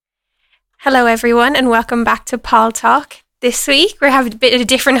Hello everyone and welcome back to PolTalk. This week we're having a bit of a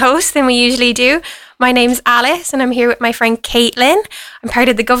different host than we usually do. My name's Alice and I'm here with my friend Caitlin. I'm part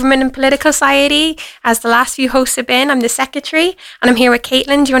of the Government and Political Society. As the last few hosts have been, I'm the secretary and I'm here with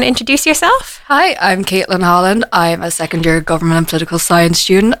Caitlin. Do you want to introduce yourself? Hi, I'm Caitlin Holland. I'm a second year Government and Political Science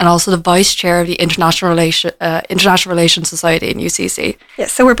student and also the vice chair of the International Relations Society in UCC.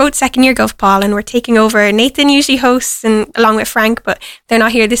 Yes, so we're both second year GovPol and we're taking over. Nathan usually hosts and along with Frank, but they're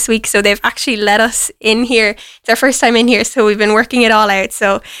not here this week, so they've actually let us in here. It's our first time in here, so we've been working it all out.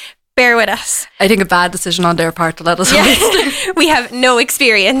 So bear with us. I think a bad decision on their part to let us host. We have no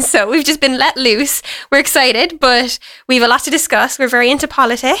experience, so we've just been let loose. We're excited, but we have a lot to discuss. We're very into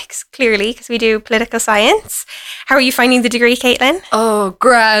politics, clearly, because we do political science. How are you finding the degree, Caitlin? Oh,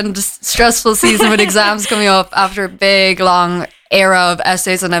 grand. Stressful season with exams coming up after a big, long era of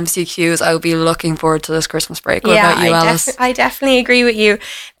essays and MCQs. I will be looking forward to this Christmas break. What about you, Alice? I definitely agree with you.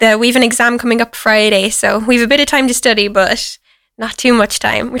 We have an exam coming up Friday, so we have a bit of time to study, but not too much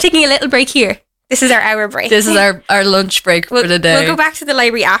time. We're taking a little break here. This is our hour break. This is our lunch break for the day. We'll go back to the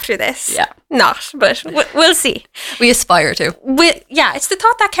library after this. Yeah. Not, but we'll see. We aspire to. It's the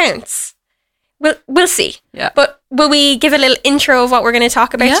thought that counts. We'll see. Yeah. But will we give a little intro of what we're going to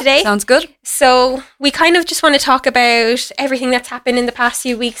talk about today? Sounds good. So we kind of just want to talk about everything that's happened in the past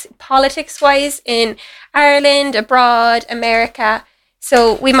few weeks, politics-wise, in Ireland, abroad, America.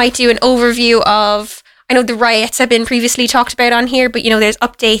 So we might do an overview of, I know the riots have been previously talked about on here, but there's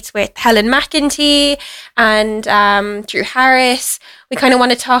updates with Helen McEntee and Drew Harris. We kind of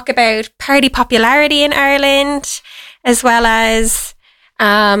want to talk about party popularity in Ireland, as well as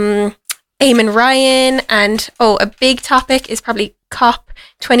Eamon Ryan, and a big topic is probably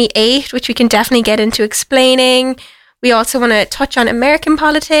COP28, which we can definitely get into explaining. We also want to touch on American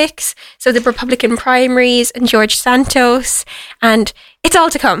politics, so the Republican primaries and George Santos, and it's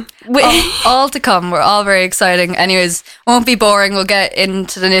all to come. All to come. We're all very exciting. Anyways, won't be boring. We'll get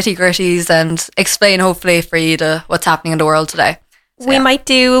into the nitty gritties and explain hopefully for you what's happening in the world today. So,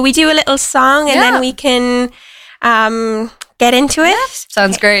 we do a little song and then we can get into it.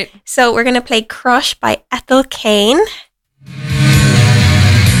 Sounds great. So we're going to play Crush by Ethel Cain.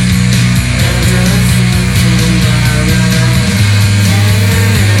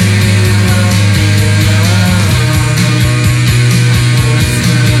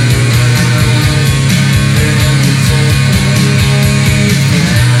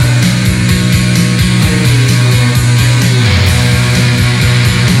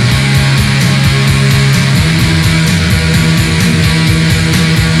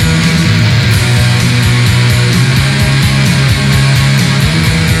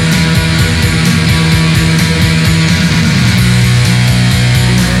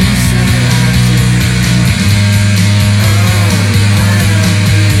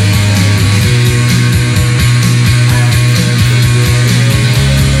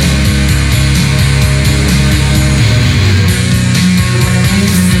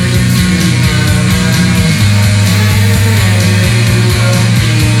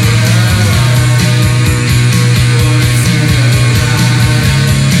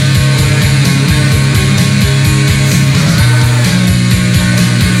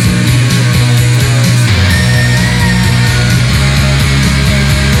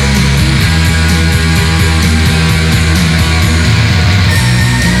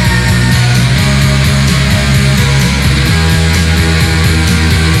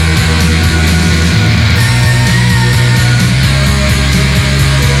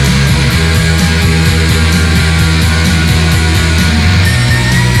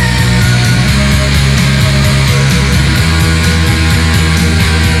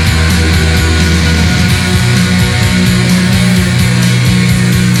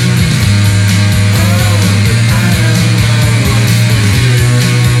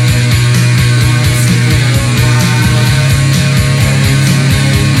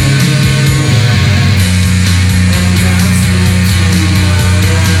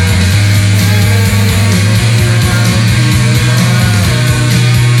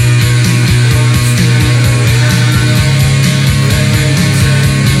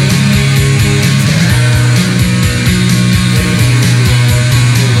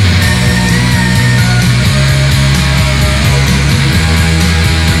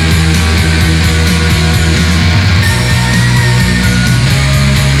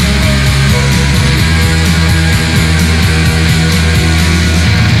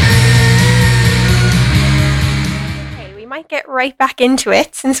 Get right back into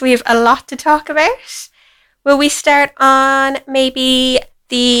it since we have a lot to talk about. Will we start on maybe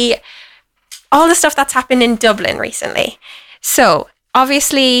all the stuff that's happened in Dublin recently? So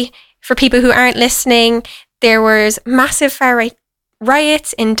obviously for people who aren't listening, there was massive far-right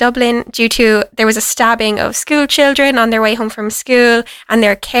riots in Dublin due to there was a stabbing of school children on their way home from school and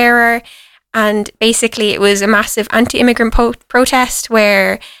their carer. And basically it was a massive anti-immigrant protest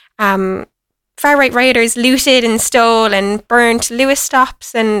where far-right rioters looted and stole and burnt Lewis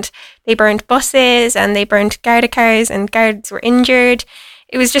stops, and they burnt buses and they burnt Garda cars, and guards were injured.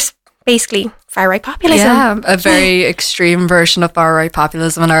 It was just basically far-right populism. Yeah, a very extreme version of far-right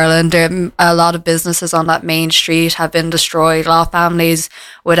populism in Ireland. A lot of businesses on that main street have been destroyed. A lot of families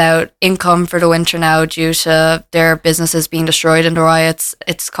without income for the winter now due to their businesses being destroyed in the riots.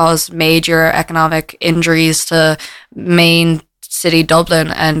 It's caused major economic injuries to main city Dublin,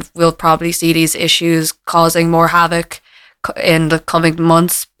 and we'll probably see these issues causing more havoc in the coming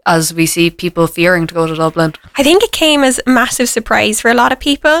months as we see people fearing to go to Dublin. I think it came as a massive surprise for a lot of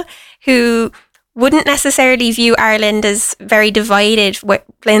people who wouldn't necessarily view Ireland as very divided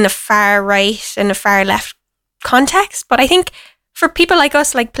in the far right and the far left context. But I think for people like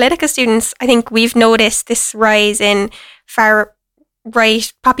us, like political students, I think we've noticed this rise in far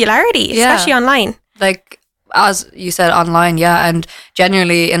right popularity, especially online. Like, as you said, online, yeah, and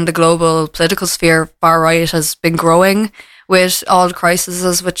generally in the global political sphere, far right has been growing with all the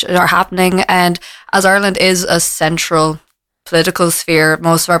crises which are happening. And as Ireland is a central political sphere,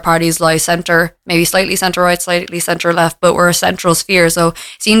 most of our parties lie centre, maybe slightly centre right, slightly centre left, but we're a central sphere. So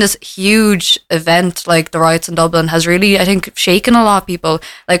seeing this huge event like the riots in Dublin has really, I think, shaken a lot of people.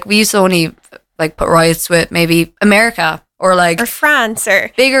 Like, we used to only like put riots with maybe America or France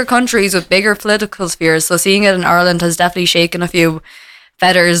or bigger countries with bigger political spheres. So seeing it in Ireland has definitely shaken a few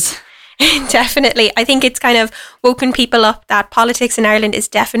feathers. Definitely. I think it's kind of woken people up that politics in Ireland is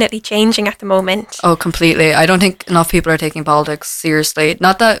definitely changing at the moment. Oh, completely. I don't think enough people are taking politics seriously.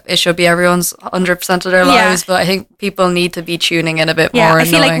 Not that it should be everyone's 100% of their lives, but I think people need to be tuning in a bit more. I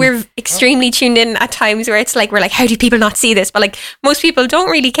feel like we're extremely tuned in at times where it's like, we're like, how do people not see this? But like, most people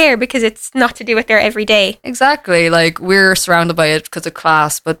don't really care because it's not to do with their everyday. Exactly. Like, we're surrounded by it because of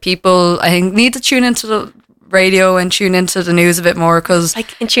class, but people, I think, need to tune into the radio and tune into the news a bit more, because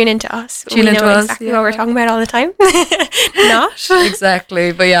and tune into us. Tune into us, exactly what we're talking about all the time. Not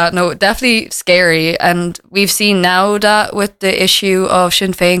exactly, but yeah, no, definitely scary. And we've seen now that with the issue of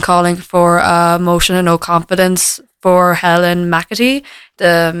Sinn Féin calling for a motion of no confidence for Helen McEntee,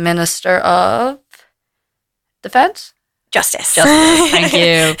 the Minister of Defence. Justice. Thank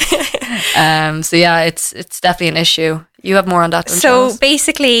you. So yeah, it's definitely an issue. You have more on that. So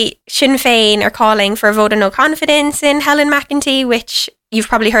basically, Sinn Féin are calling for a vote of no confidence in Helen McEntee, which you've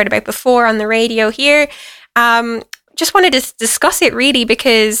probably heard about before on the radio here. Just wanted to discuss it really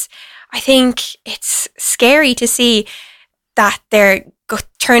because I think it's scary to see that they're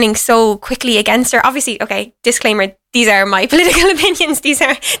turning so quickly against her. Obviously, okay, disclaimer, these are my political opinions.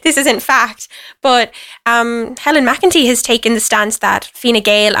 This isn't fact. But Helen McEntee has taken the stance that Fine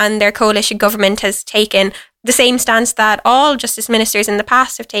Gael and their coalition government has taken, the same stance that all justice ministers in the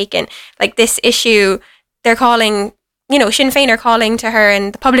past have taken. Like, this issue, they're calling, Sinn Féin are calling to her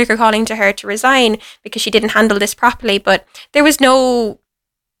and the public are calling to her to resign because she didn't handle this properly. But there was no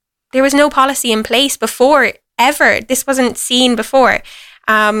policy in place before, ever. This wasn't seen before.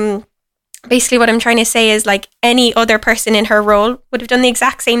 Basically what I'm trying to say is, like, any other person in her role would have done the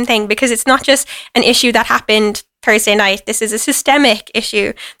exact same thing, because it's not just an issue that happened Thursday night. This is a systemic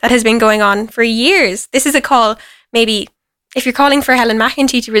issue that has been going on for years. This is a call, maybe if you're calling for Helen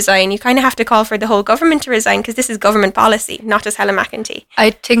McEntee to resign, you kind of have to call for the whole government to resign, because this is government policy, not just Helen McEntee. I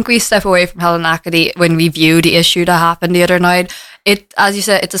think we step away from Helen McEntee when we view the issue that happened the other night. It, as you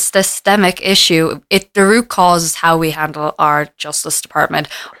said, it's a systemic issue. The root cause is how we handle our justice department.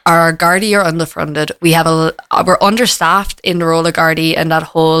 Our Gardaí are underfunded. We're understaffed in the role of Gardaí and that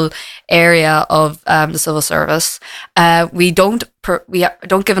whole area of the civil service. We don't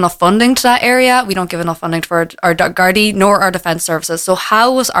give enough funding to that area. We don't give enough funding for our Gardaí nor our defence services. So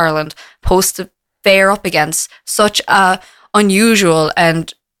how was Ireland supposed to bear up against such a unusual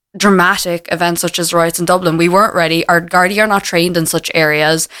and dramatic events such as riots in Dublin? We weren't ready. Our Gardaí are not trained in such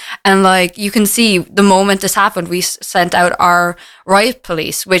areas. And like, you can see the moment this happened, we sent out our riot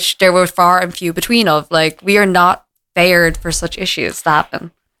police, which there were far and few between of. Like, we are not prepared for such issues to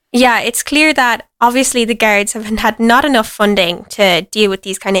happen. Yeah, it's clear that obviously the Guards have had not enough funding to deal with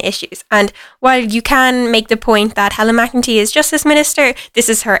these kind of issues. And while you can make the point that Helen McEntee is Justice Minister, this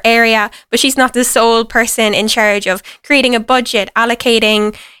is her area, but she's not the sole person in charge of creating a budget,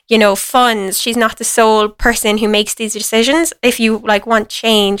 allocating, funds. She's not the sole person who makes these decisions. If you want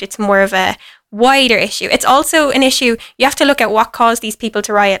change, it's more of a wider issue. It's also an issue, you have to look at what caused these people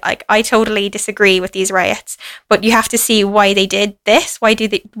to riot. Like, I totally disagree with these riots, but you have to see why they did this, why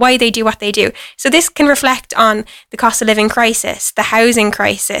they do what they do. So this can reflect on the cost of living crisis, the housing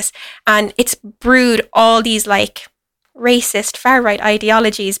crisis, and it's brewed all these like racist far-right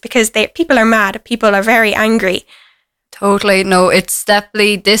ideologies because people are mad, people are very angry. Totally. No, it's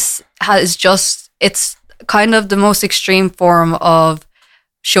definitely, it's kind of the most extreme form of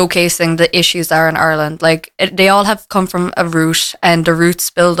showcasing the issues that are in Ireland. Like, they all have come from a root, and the roots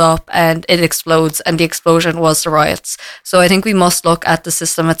build up and it explodes, and the explosion was the riots. So I think we must look at the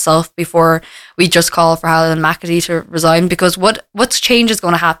system itself before we just call for Helen McEntee to resign, because what's change is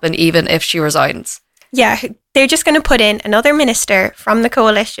going to happen even if she resigns? Yeah, they're just going to put in another minister from the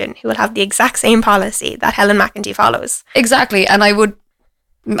coalition who will have the exact same policy that Helen McEntee follows. Exactly. And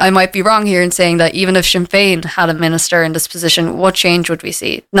I might be wrong here in saying that even if Sinn Féin had a minister in this position, what change would we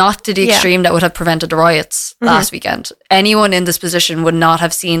see? Not to the extreme that would have prevented the riots last weekend. Anyone in this position would not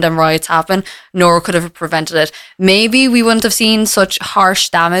have seen them riots happen, nor could have prevented it. Maybe we wouldn't have seen such harsh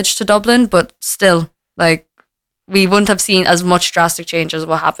damage to Dublin, but still, like, we wouldn't have seen as much drastic change as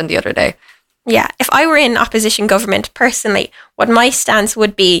what happened the other day. Yeah, if I were in opposition government, personally, what my stance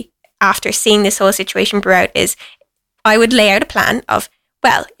would be after seeing this whole situation brew out is I would lay out a plan of,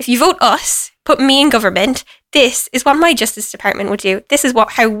 well, if you vote us, put me in government, this is what my Justice Department would do. This is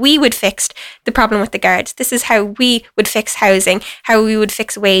how we would fix the problem with the guards. This is how we would fix housing, how we would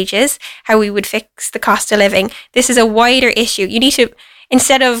fix wages, how we would fix the cost of living. This is a wider issue. You need to,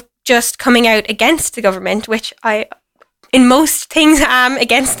 instead of just coming out against the government, which I, in most things, am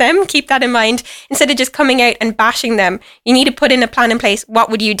against them, keep that in mind, instead of just coming out and bashing them, you need to put in a plan in place.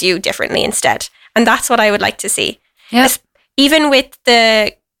 What would you do differently instead? And that's what I would like to see. Yes. Even with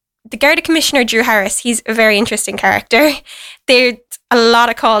the Garda Commissioner, Drew Harris, he's a very interesting character. There's a lot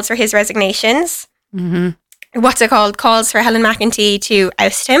of calls for his resignations. What's it called? Calls for Helen McEntee to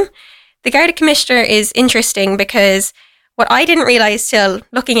oust him. The Garda Commissioner is interesting because what I didn't realise till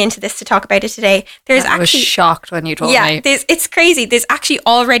looking into this to talk about it today, I was shocked when you told me. Yeah, it's crazy. There's actually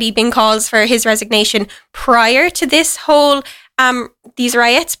already been calls for his resignation prior to this whole these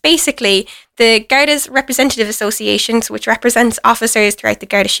riots. Basically, the Garda's representative associations, which represents officers throughout the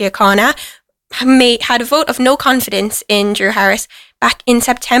Garda Síochána, had a vote of no confidence in Drew Harris back in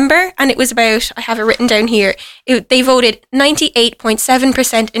September, and it was about, I have it written down here, they voted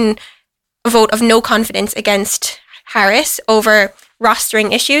 98.7% in a vote of no confidence against Harris over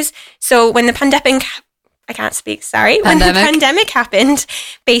rostering issues. So when the pandemic when the pandemic happened,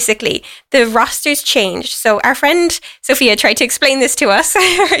 basically the rosters changed. So our friend Sophia tried to explain this to us.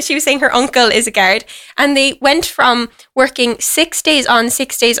 She was saying her uncle is a guard, and they went from working 6 days on,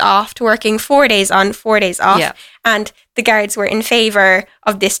 6 days off to working 4 days on, 4 days off. Yeah. And the guards were in favour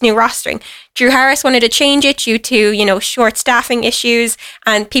of this new rostering. Drew Harris wanted to change it due to, short staffing issues,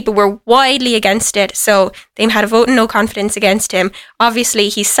 and people were widely against it. So they had a vote of no confidence against him. Obviously,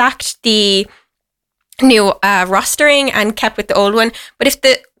 he sacked the new rostering and kept with the old one. But if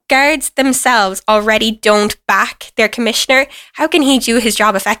the guards themselves already don't back their commissioner, how can he do his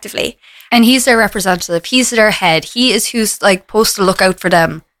job effectively? And he's their representative. He's their head. He is who's supposed to look out for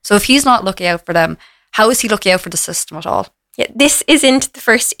them. So if he's not looking out for them, how is he looking out for the system at all? Yeah, this isn't the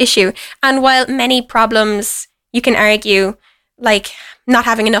first issue. And while many problems, you can argue, like not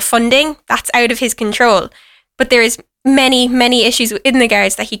having enough funding, that's out of his control. But there is many issues within the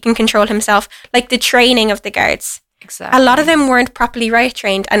guards that he can control himself, like the training of the guards. Exactly. A lot of them weren't properly riot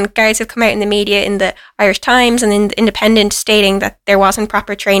trained, and guards have come out in the media, in the Irish Times and in the Independent, stating that there wasn't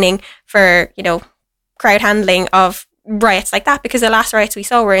proper training for, crowd handling of riots like that, because the last riots we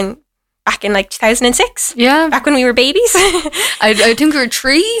saw were back in 2006. Yeah. Back when we were babies. I think we were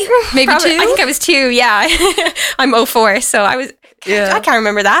 3, maybe Probably, 2. I think I was 2, yeah. I'm 04, so I was... Yeah. I can't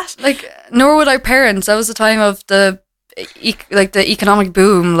remember that. Nor would our parents. That was the time of the economic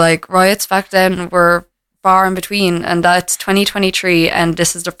boom. Riots back then were far in between, and that's 2023, and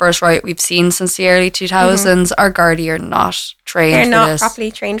this is the first riot we've seen since the early 2000s. Our Gardaí are not trained for this. They're not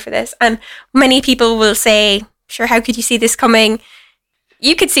properly trained for this. And many people will say, sure, how could you see this coming?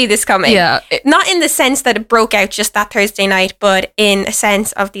 You could see this coming. Yeah. Not in the sense that it broke out just that Thursday night, but in a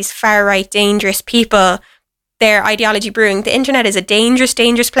sense of these far-right, dangerous people, their ideology brewing. The internet is a dangerous,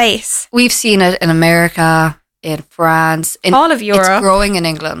 dangerous place. We've seen it in America, in France, in all of Europe. It's growing in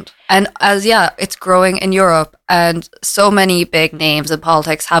England. And it's growing in Europe. And so many big names in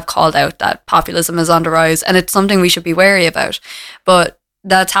politics have called out that populism is on the rise, and it's something we should be wary about. But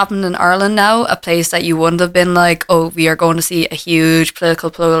that's happened in Ireland now, a place that you wouldn't have been we are going to see a huge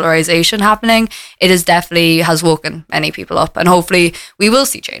political polarisation happening. It is definitely has woken many people up, and hopefully we will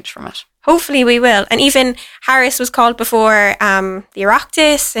see change from it. Hopefully we will. And even Harris was called before the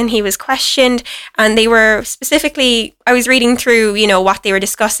Oireachtas, and he was questioned, and they were specifically, I was reading through, what they were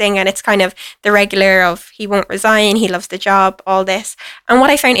discussing, and it's kind of the regular of he won't resign, he loves the job, all this. And what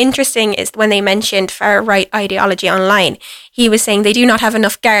I found interesting is when they mentioned far-right ideology online, he was saying they do not have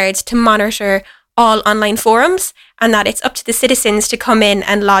enough guards to monitor all online forums, and that it's up to the citizens to come in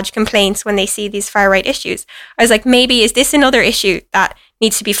and lodge complaints when they see these far-right issues. I was like, maybe is this another issue that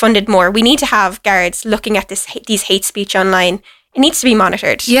needs to be funded more? We need to have guards looking at these hate speech online. It needs to be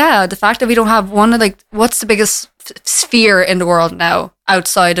monitored. Yeah, the fact that we don't have one of what's the biggest sphere in the world now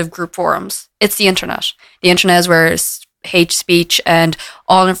outside of group forums? It's the internet. The internet is where hate speech and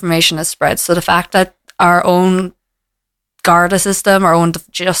all information is spread. So the fact that our own Garda system, our own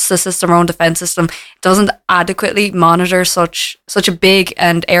justice system, our own defence system doesn't adequately monitor such a big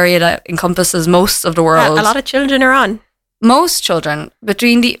and area that encompasses most of the world. Yeah, a lot of children are on. Most children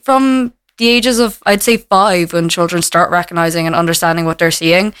from the ages of, I'd say 5, when children start recognising and understanding what they're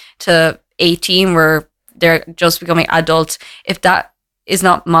seeing, to 18 where they're just becoming adults. If that is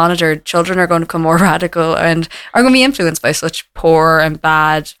not monitored, children are going to become more radical and are going to be influenced by such poor and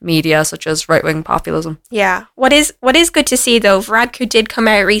bad media such as right-wing populism. Yeah. What is good to see though, Varadkar did come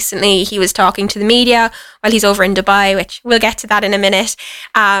out recently. He was talking to the media while he's over in Dubai, which we'll get to that in a minute.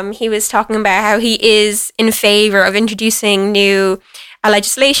 He was talking about how he is in favour of introducing new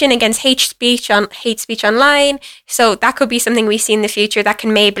legislation against hate speech online. So that could be something we see in the future that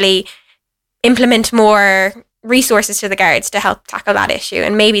can maybe implement more resources to the guards to help tackle that issue,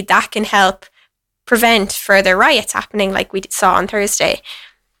 and maybe that can help prevent further riots happening like we saw on Thursday.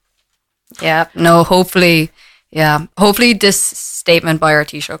 Hopefully this statement by our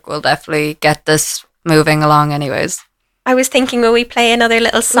Taoiseach will definitely get this moving along anyways. I was thinking, will we play another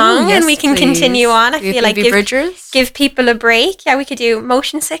little song? Yes, and we can continue on? I feel like give people a break. Yeah, we could do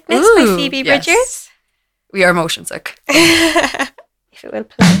Motion Sickness by Phoebe Bridgers. We are motion sick. If it will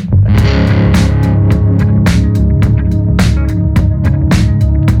play.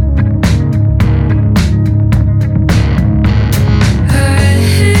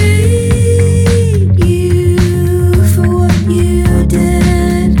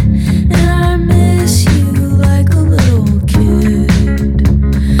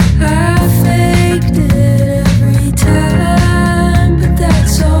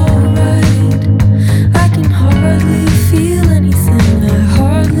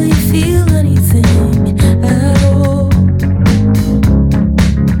 Hardly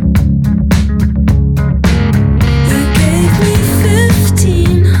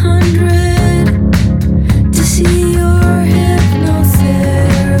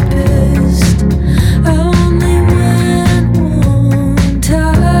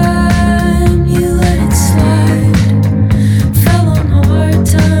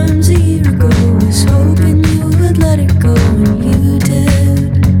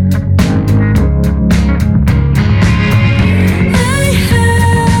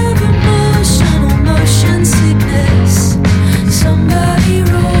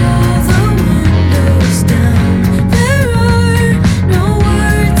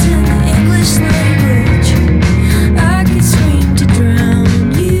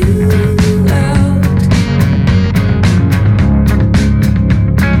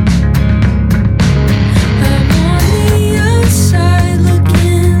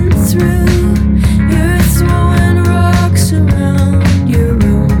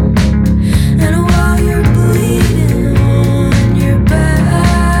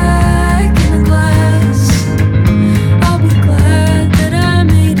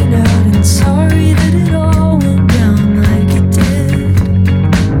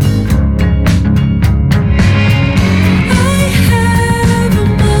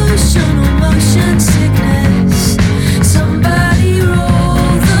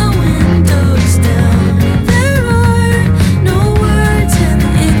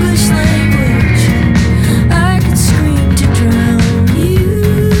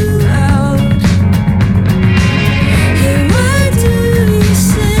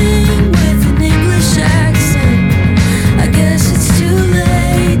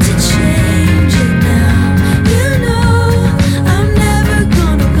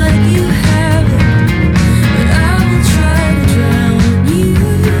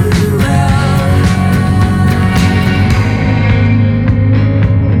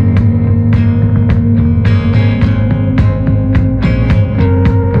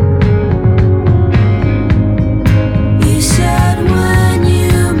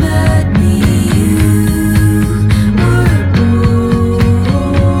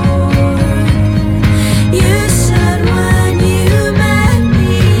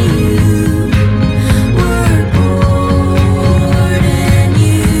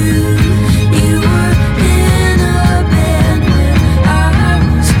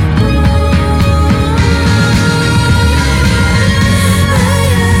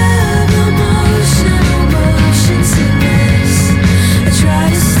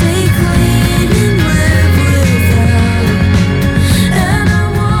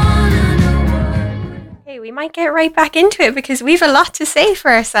we might get right back into it because we've a lot to say for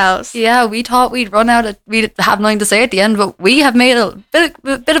ourselves. Yeah, we thought we'd have nothing to say at the end, but we have made a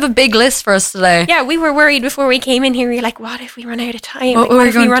bit of a big list for us today. Yeah, we were worried before we came in here. We were like, what if we run out of time? What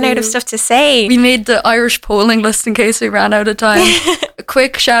if we run out of stuff to say? We made the Irish polling list in case we ran out of time. A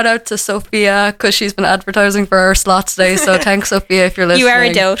quick shout out to Sophia because she's been advertising for our slot today. So thanks, Sophia, if you're listening. You are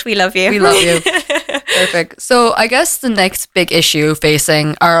a dote. We love you. We love you. Perfect. So I guess the next big issue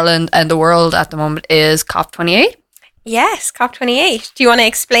facing Ireland and the world at the moment is COP28. Yes, COP28. Do you want to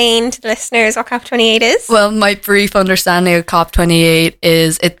explain to the listeners what COP28 is? Well, my brief understanding of COP28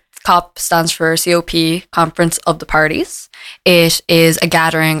 is COP stands for COP, Conference of the Parties. It is a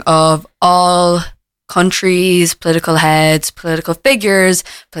gathering of all countries, political heads, political figures,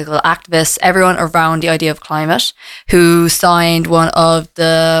 political activists, everyone around the idea of climate who signed one of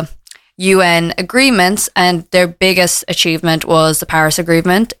the UN agreements, and their biggest achievement was the Paris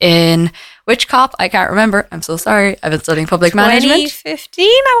Agreement in which COP? I can't remember. I'm so sorry. I've been studying public management. 2015,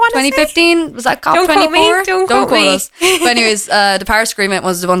 I want to say. 2015? Was that COP 24? Don't quote me. us. But anyways, the Paris Agreement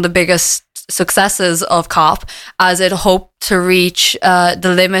was one of the biggest successes of COP as it hoped to reach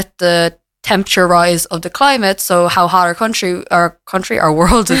the limit, the temperature rise of the climate, so how hot our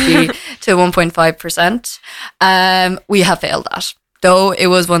world would be to 1.5%. We have failed that. Though it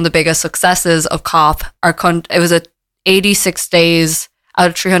was one of the biggest successes of COP, it was 86 days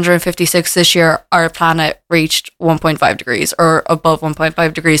out of 356 this year, our planet reached 1.5 degrees or above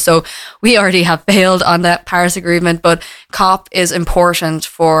 1.5 degrees. So we already have failed on that Paris Agreement, but COP is important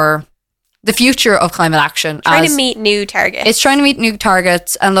for the future of climate action. Trying to meet new targets. It's trying to meet new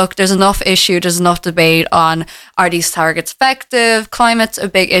targets. And look, there's enough debate on, are these targets effective? Climate's a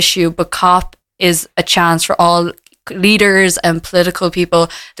big issue, but COP is a chance for all leaders and political people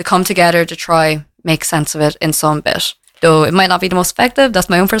to come together to try make sense of it in some bit. Though it might not be the most effective, that's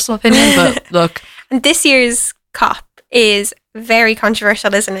my own personal opinion, but look. And this year's COP is very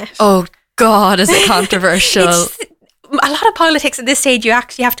controversial, isn't it? Oh God, is it controversial? A lot of politics at this stage, you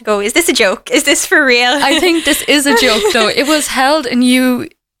actually have to go, is this a joke? Is this for real? I think this is a joke though. It was held in UAE,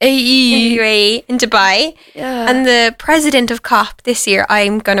 in Dubai. Yeah. And the president of COP this year,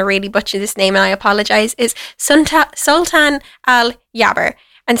 I'm going to really butcher this name and I apologise, is Sultan Al Jaber.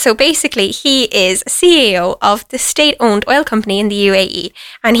 And so basically he is CEO of the state-owned oil company in the UAE.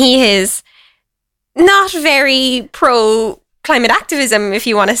 And he is not very pro-climate activism, if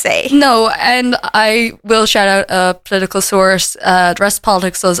you want to say. No, and I will shout out a political source. The Rest of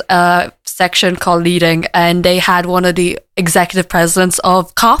Politics does a section called Leading, and they had one of the executive presidents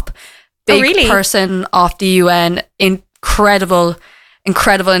of COP, big person of the UN, incredible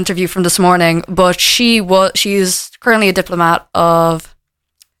interview from this morning. But she's currently a diplomat of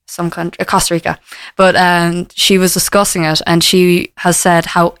some country, Costa Rica, but she was discussing it, and she has said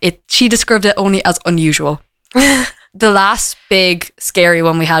she described it only as unusual. The last big scary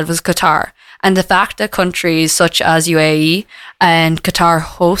one we had was Qatar, and the fact that countries such as UAE and Qatar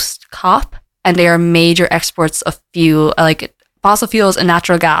host COP, and they are major exports of fuel, like fossil fuels and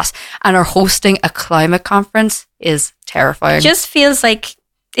natural gas, and are hosting a climate conference is terrifying. It just feels like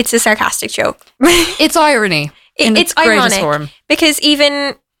it's a sarcastic joke. It's irony. It's ironic form. Because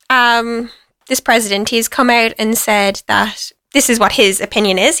even this president, he's come out and said that this is what his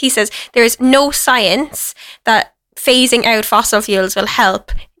opinion is. He says there is no science that phasing out fossil fuels will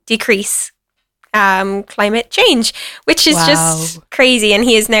help decrease climate change, which is just crazy. And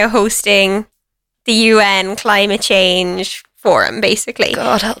he is now hosting the UN climate change forum, basically.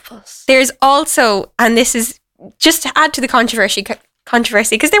 God help us. There's also, and this is just to add to the controversy,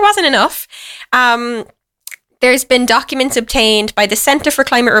 because there wasn't enough. There's been documents obtained by the Centre for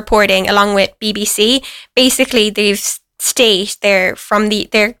Climate Reporting along with BBC. Basically, they've they're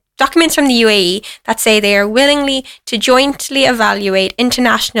documents from the UAE that say they are willingly to jointly evaluate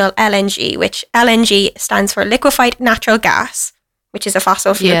international LNG, which LNG stands for liquefied natural gas, which is a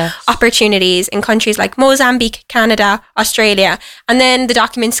fossil fuel, opportunities in countries like Mozambique, Canada, Australia. And then the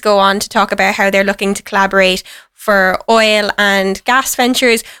documents go on to talk about how they're looking to collaborate for oil and gas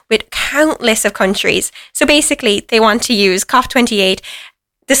ventures with countless of countries. So basically, they want to use COP28,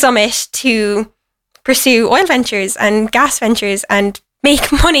 the summit, to pursue oil ventures and gas ventures and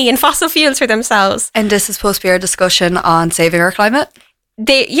make money in fossil fuels for themselves. And this is supposed to be our discussion on saving our climate?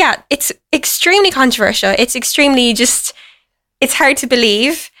 It's extremely controversial. It's extremely it's hard to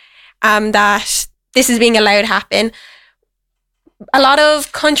believe that this is being allowed to happen. A lot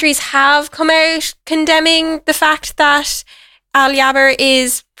of countries have come out condemning the fact that Al Jaber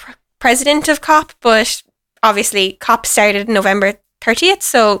is president of COP, but obviously COP started November 30th,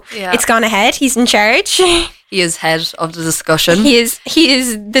 so it's gone ahead. He's in charge. He is head of the discussion. He is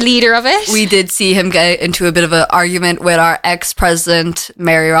the leader of it. We did see him get into a bit of an argument with our ex-president,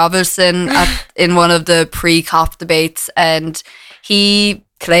 Mary Robinson, in one of the pre-COP debates, and he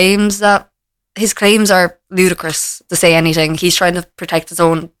claims that his claims are ludicrous, to say anything. He's trying to protect his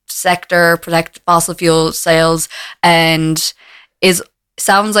own sector, protect fossil fuel sales, and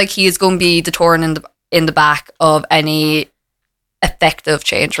sounds like he is going to be the thorn in the back of any effective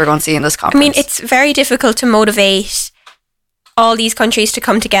change we're going to see in this conference. I mean, it's very difficult to motivate all these countries to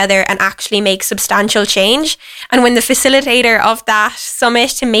come together and actually make substantial change. And when the facilitator of that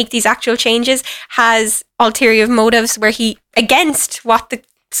summit to make these actual changes has ulterior motives where he against what the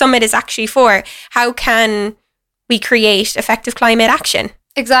summit is actually for, how can we create effective climate action?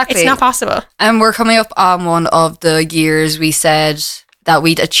 Exactly. It's not possible. And we're coming up on one of the years we said that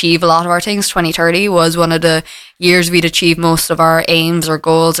we'd achieve a lot of our things. 2030 was one of the years we'd achieve most of our aims or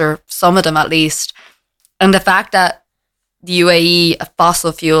goals, or some of them at least. And the fact that the UAE, a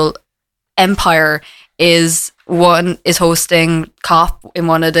fossil fuel empire, is hosting COP in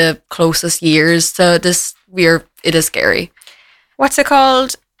one of the closest years to this, it is scary. What's it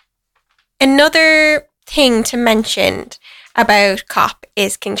called? Another thing to mention about COP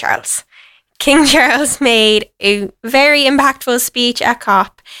is King Charles. King Charles made a very impactful speech at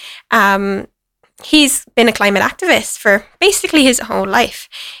COP. He's been a climate activist for basically his whole life.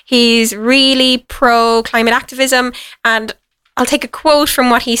 He's really pro-climate activism, and I'll take a quote from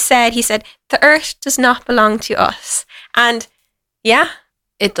what he said. He said, "The earth does not belong to us." And yeah,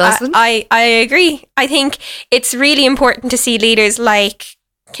 it doesn't. I agree. I think it's really important to see leaders like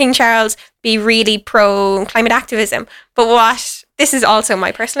King Charles be really pro-climate activism. But this is also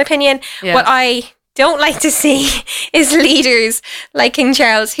my personal opinion, what I don't like to see is leaders like King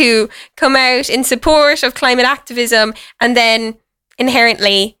Charles who come out in support of climate activism and then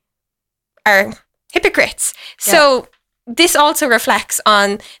inherently are hypocrites. Yeah. So this also reflects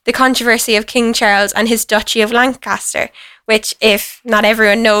on the controversy of King Charles and his Duchy of Lancaster, which, if not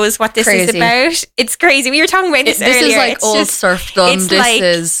everyone knows what this is about, it's crazy. We were talking about this earlier. This is like old serfdom.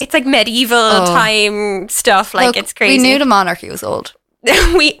 It's like medieval time stuff. Like, it's crazy. We knew the monarchy was old.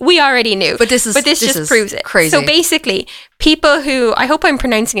 we already knew. But this just proves it. Crazy. So basically, people who, I hope I'm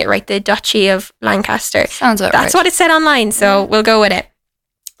pronouncing it right, the Duchy of Lancaster. Sounds about That's right. what it said online, so we'll go with it.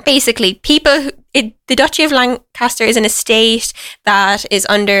 Basically, the Duchy of Lancaster is an estate that is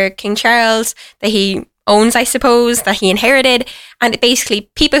under King Charles, that he owns, I suppose, that he inherited. And basically,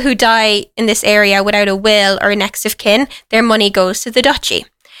 people who die in this area without a will or a next of kin, their money goes to the duchy.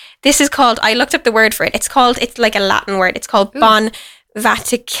 This is called, I looked up the word for it. It's like a Latin word. It's called Bon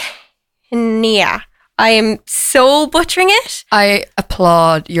Vaticania. I am so butchering it. I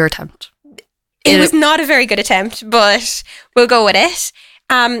applaud your attempt. It was not a very good attempt, but we'll go with it.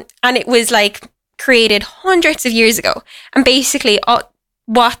 And it was like created hundreds of years ago. And basically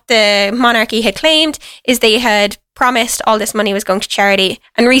what the monarchy had claimed is they had promised all this money was going to charity.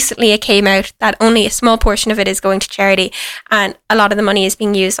 And recently it came out that only a small portion of it is going to charity. And a lot of the money is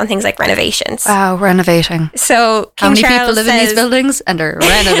being used on things like renovations. Wow, renovating. So How many people live in these buildings? And they're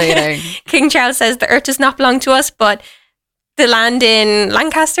renovating. King Charles says the earth does not belong to us, but the land in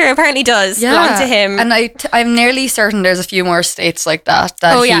Lancaster apparently does belong to him. And I'm nearly certain there's a few more states like that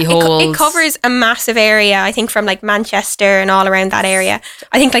he holds. It covers a massive area, I think, from like Manchester and all around that area.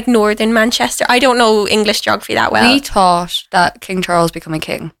 I think like northern Manchester. I don't know English geography that well. We thought that King Charles becoming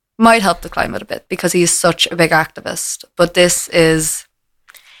king might help the climate a bit because he's such a big activist. But this is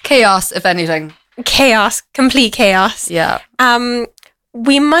chaos, if anything. Chaos, complete chaos. Yeah.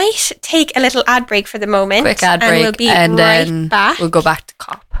 We might take a little ad break for the moment. Quick ad break, and we'll be then back. We'll go back to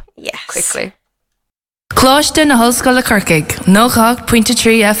COP. Yes. Quickly. Cláiste na hoscoil Corcaigh,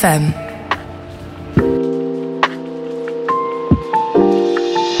 90.3 FM.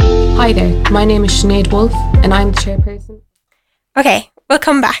 Hi there, my name is Sinead Wolfe and I'm the chairperson. Okay, we'll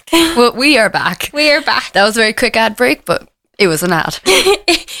come back. Well, we are back. We are back. That was a very quick ad break, but it was an ad.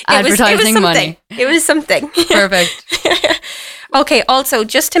 Advertising it was money. It was something. Perfect. Okay, also,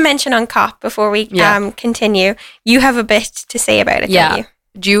 just to mention on COP before we continue, you have a bit to say about it, don't you?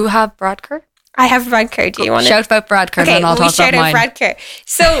 Do you have Bradker? I have Bradker. Do you want to shout about Bradker? Okay, and then I'll talk about mine. shout out Bradker.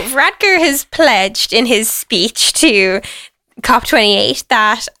 So Bradker has pledged in his speech to COP28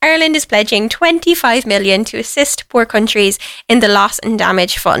 that Ireland is pledging 25 million to assist poor countries in the loss and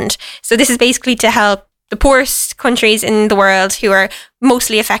damage fund. So this is basically to help the poorest countries in the world who are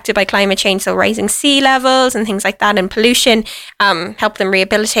mostly affected by climate change, so rising sea levels and things like that, and pollution, help them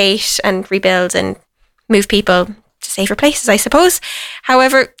rehabilitate and rebuild and move people to safer places, I suppose.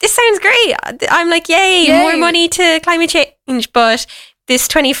 However, this sounds great. I'm like, yay, more money to climate change. But this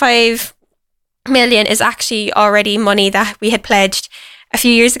 25 million is actually already money that we had pledged a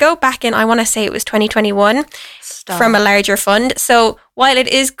few years ago, back in, I want to say it was 2021, from a larger fund. So while it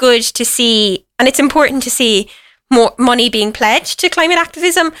is good to see, and it's important to see more money being pledged to climate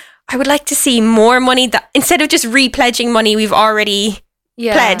activism, I would like to see more money, that instead of just repledging money we've already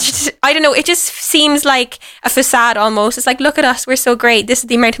pledged. I don't know, it just seems like a facade almost. It's like, look at us, we're so great, this is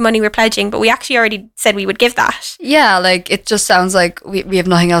the amount of money we're pledging, but we actually already said we would give that. Yeah, like it just sounds like we have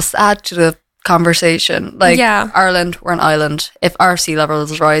nothing else to add to the conversation. Like, Ireland, we're an island. If our sea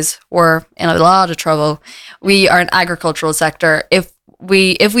levels rise, we're in a lot of trouble. We are an agricultural sector. If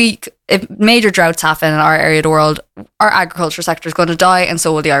major droughts happen in our area of the world, our agriculture sector is going to die, and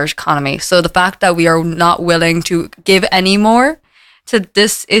so will the Irish economy. So the fact that we are not willing to give any more to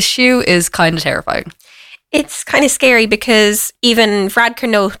this issue is kind of terrifying. It's kind of scary because even Varadkar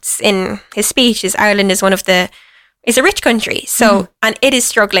notes in his speech is Ireland is a rich country, so and it is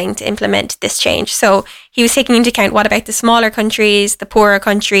struggling to implement this change. So he was taking into account, what about the smaller countries, the poorer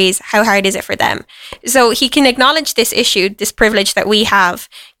countries? How hard is it for them? So he can acknowledge this issue, this privilege that we have,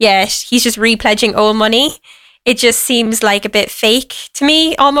 yet he's just repledging old money. It just seems like a bit fake to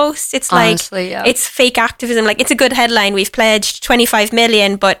me, almost. It's honestly, like, it's fake activism. Like, it's a good headline, we've pledged 25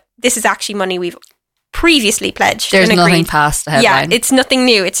 million, but this is actually money we've previously pledged. There's nothing past the headline. Yeah, it's nothing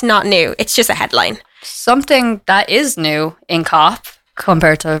new. It's not new. It's just a headline. Something that is new in COP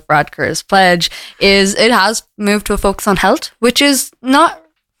compared to Varadkar's pledge is it has moved to a focus on health, which has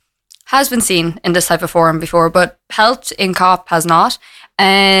been seen in this type of forum before, but health in COP has not.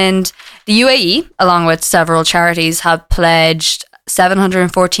 And the UAE, along with several charities, have pledged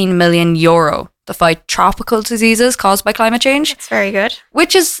 €714 million to fight tropical diseases caused by climate change. That's very good.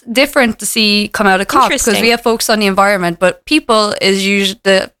 Which is different to see come out of COP, because we have focused on the environment, but people is usually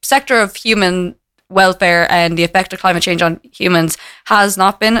the sector of human welfare, and the effect of climate change on humans has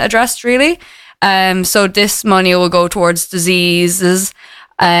not been addressed really. So this money will go towards diseases,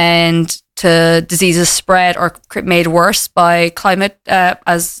 and to diseases spread or made worse by climate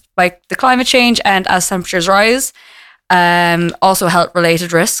by the climate change and as temperatures rise. Also health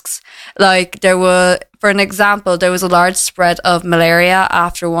related risks. Like for an example, there was a large spread of malaria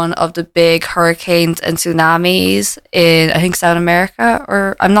after one of the big hurricanes and tsunamis in, I think, South America,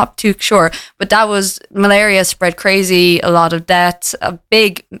 or I'm not too sure, but malaria spread crazy, a lot of deaths, a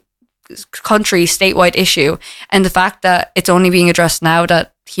big country statewide issue. And the fact that it's only being addressed now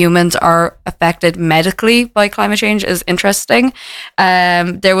that humans are affected medically by climate change is interesting.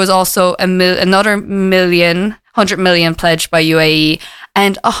 There was also another 100 million pledged by UAE,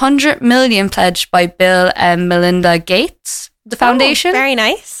 and 100 million pledged by Bill and Melinda Gates, the foundation. Very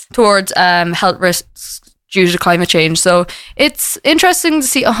nice. Towards health risks due to climate change. So it's interesting to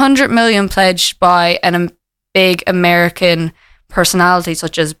see 100 million pledged by a big American personality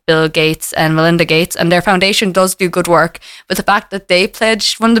such as Bill Gates and Melinda Gates, and their foundation does do good work, but the fact that they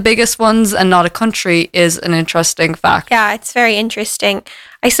pledged one of the biggest ones and not a country is an interesting fact. Yeah, it's very interesting.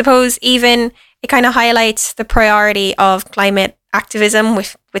 I suppose even it kind of highlights the priority of climate activism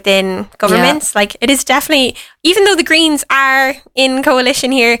within governments. Like, it is definitely, even though the Greens are in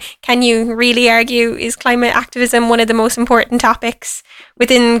coalition here, can you really argue, is climate activism one of the most important topics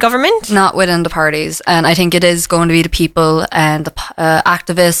within government? Not within the parties. And I think it is going to be the people and the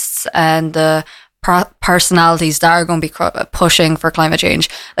activists and the personalities that are going to be pushing for climate change.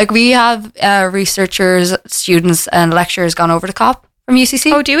 Like, we have researchers, students and lecturers gone over to COP from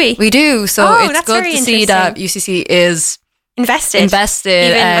UCC. Oh, do we? We do. So it's good to see that UCC is invested.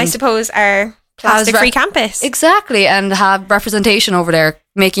 Even, I suppose, our plastic-free campus. Exactly, and have representation over there,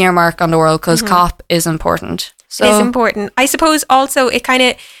 making our mark on the world, because COP is important. So, it is important. I suppose also it kind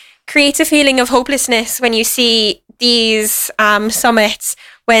of creates a feeling of hopelessness when you see these summits,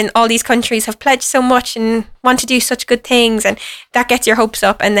 when all these countries have pledged so much and want to do such good things, and that gets your hopes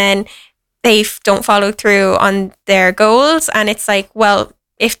up, and then they don't follow through on their goals. And it's like, well,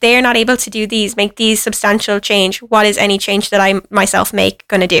 if they're not able to make these substantial change, what is any change that I myself make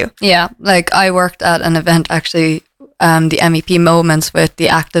going to do? Yeah, like I worked at an event actually, the MEP Moments with the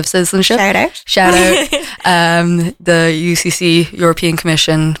Active Citizenship. Shout out. The UCC European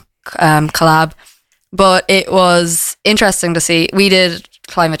Commission collab. But it was interesting to see. We did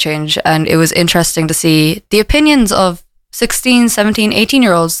climate change, and it was interesting to see the opinions of 16, 17,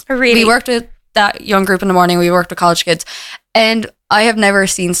 18-year-olds. Really? We worked with that young group in the morning. We worked with college kids. And I have never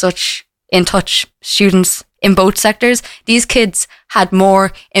seen such in touch students in both sectors. These kids had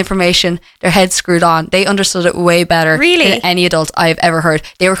more information, their heads screwed on. They understood it way better than any adult I've ever heard.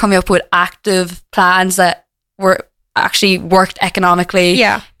 They were coming up with active plans that were actually worked economically.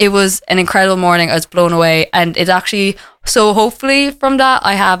 Yeah. It was an incredible morning. I was blown away, and it actually, so hopefully from that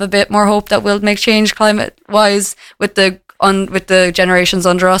I have a bit more hope that we'll make change climate wise with the generations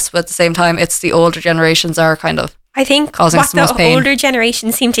under us, but at the same time it's the older generations are kind of I think causing what us the most the pain. older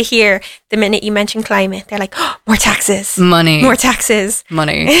generation seem to hear the minute you mention climate, they're like, oh, more taxes, money. more taxes.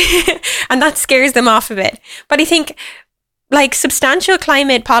 And that scares them off a bit. But I think like substantial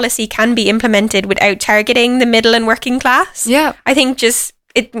climate policy can be implemented without targeting the middle and working class. Yeah. I think just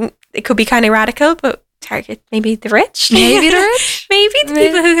it could be kind of radical, but target maybe the rich. Maybe the rich. Maybe the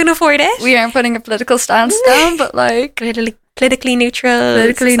people who can afford it. We aren't putting a political stance down, but like Politically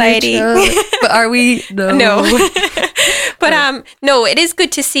neutral society. But are we? No. But no, it is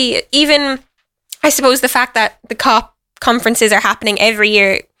good to see. Even I suppose the fact that the COP conferences are happening every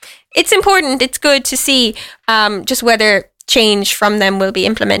year, it's important. It's good to see just whether change from them will be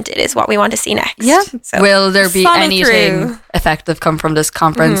implemented is what we want to see next. Yeah. So will there be follow anything through. effective come from this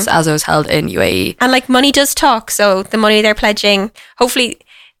conference as it was held in UAE? And like money does talk. So the money they're pledging, hopefully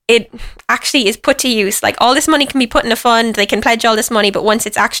it actually is put to use. Like all this money can be put in a fund. They can pledge all this money, but once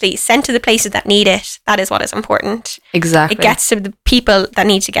it's actually sent to the places that need it, that is what is important. Exactly. It gets to the people that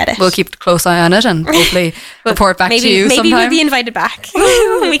need to get it. We'll keep a close eye on it and hopefully report back to you Maybe sometime. we'll be invited back.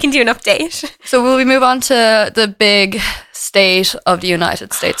 We can do an update. So will we move on to the big state of the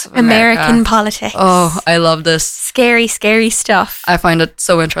United States of America? American politics. Oh, I love this. Scary, scary stuff. I find it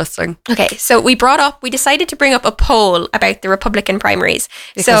so interesting. Okay, so we decided to bring up a poll about the Republican primaries.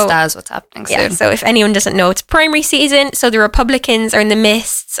 Because that's what's happening soon. Yeah, so if anyone doesn't know, it's primary season. So the Republicans are in the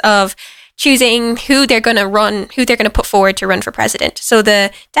midst of choosing who they're going to put forward to run for president. So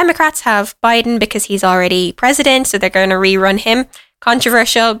the Democrats have Biden because he's already president, so they're going to rerun him.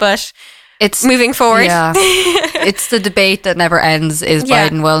 Controversial, but it's moving forward. Yeah. It's the debate that never ends. Is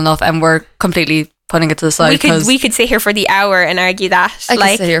Biden well enough? And we're completely putting it to the side. We could sit here for the hour and argue that. I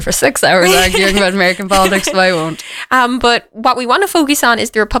could sit here for 6 hours arguing about American politics, but I won't. But what we want to focus on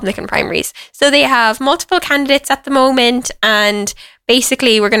is the Republican primaries. So they have multiple candidates at the moment, and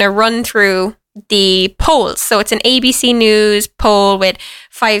basically we're going to run through the polls. So it's an ABC News poll with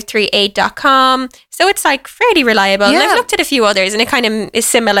 538.com. So it's like fairly reliable. Yeah. And I've looked at a few others and it kind of is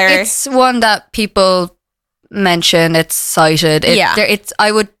similar. It's one that people mention, it's cited.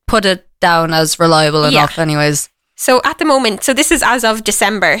 I would put it down as reliable enough anyways. So at the moment, so this is as of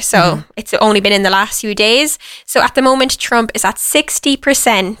December, so it's only been in the last few days. So at the moment, Trump is at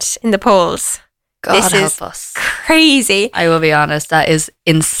 60% in the polls. God help us. Crazy. I will be honest, that is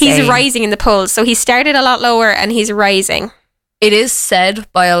insane. He's rising in the polls. So he started a lot lower and he's rising. It is said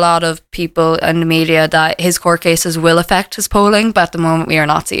by a lot of people in the media that his court cases will affect his polling, but at the moment we are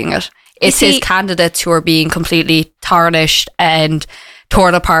not seeing it. It's his candidates who are being completely tarnished and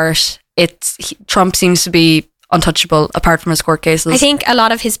torn apart. Trump seems to be untouchable apart from his court cases. I think a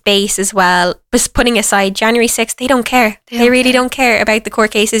lot of his base as well, just putting aside January 6th, they don't care. They really don't care about the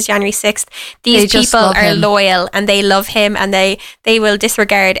court cases January 6th. These people are loyal and they love him, and they will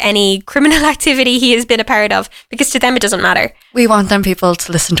disregard any criminal activity he has been a part of, because to them it doesn't matter. We want them people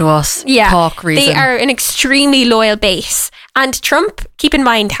to listen to us, talk reason. They are an extremely loyal base. And Trump, keep in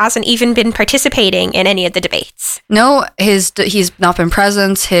mind, hasn't even been participating in any of the debates. No, he's not been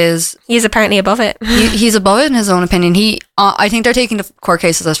present. He is apparently above it. He's above it in his own opinion. I think they're taking the court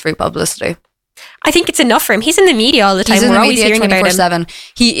cases as free publicity. I think it's enough for him. He's in the media all the time. We're always hearing about him.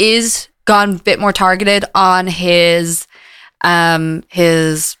 He is gone a bit more targeted on his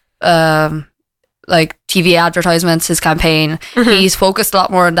like TV advertisements, his campaign. He's focused a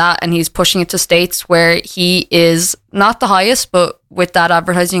lot more on that, and he's pushing it to states where he is not the highest, but with that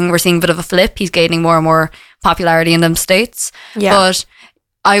advertising we're seeing a bit of a flip. He's gaining more and more popularity in them states. But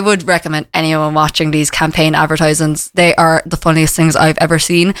I would recommend anyone watching these campaign advertisements. They are the funniest things I've ever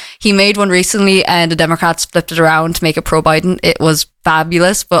seen. He made one recently and the Democrats flipped it around to make it pro-Biden. It was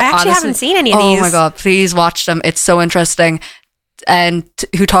fabulous. But I actually haven't seen any of these. Oh my God, please watch them. It's so interesting. And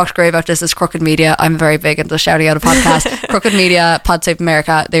who talked great about this is Crooked Media. I'm very big into shouting out a podcast. Crooked Media, Pod Save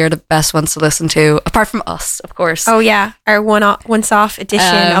America, they are the best ones to listen to, apart from us, of course. Oh yeah, our once-off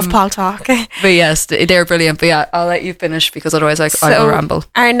edition of PolTalk. But yes, they're brilliant. But yeah, I'll let you finish because otherwise I will ramble.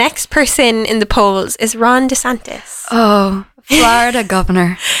 Our next person in the polls is Ron DeSantis. Oh, Florida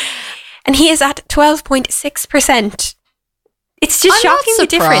governor. And he is at 12.6%. It's just shocking the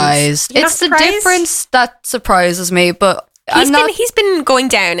difference. It's the difference that surprises me, but he's been going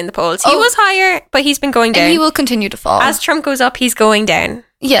down in the polls. He was higher, but he's been going down. And he will continue to fall. As Trump goes up, he's going down.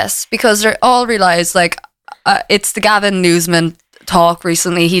 Yes, because they all realise, it's the Gavin Newsman talk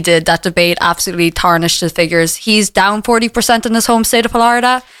recently he did. That debate absolutely tarnished his figures. He's down 40% in his home state of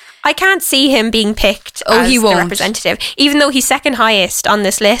Florida. I can't see him being picked as he won't. the representative. Even though he's second highest on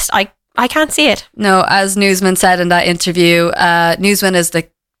this list, I can't see it. No, as Newsman said in that interview, Newsman is the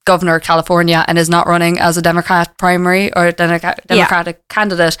governor of California and is not running as a Democrat primary or Democratic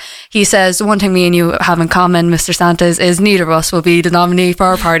candidate. He says, the one thing me and you have in common, Mr. Santos, is neither of us will be the nominee for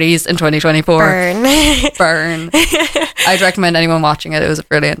our parties in 2024. Burn. I'd recommend anyone watching it. It was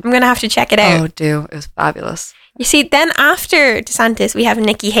brilliant. I'm going to have to check it out. Oh, do. It was fabulous. You see, then after DeSantis, we have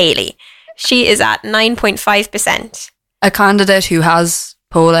Nikki Haley. She is at 9.5%. A candidate who has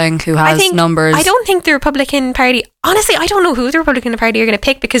polling, who has numbers. I don't think the Republican Party, honestly, I don't know who the Republican Party are going to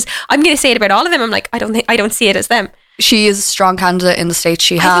pick, because I'm going to say it about all of them. I'm like, I don't see it as them. She is a strong candidate in the state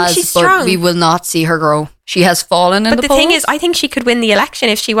she has, think she's but strong. we will not see her grow. She has fallen in the polls. But the thing is, I think she could win the election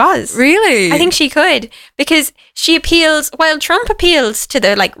if she was. Really? I think she could, because she appeals, while Trump appeals to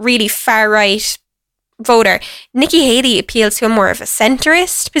the like really far right voter, Nikki Haley appeals to a more of a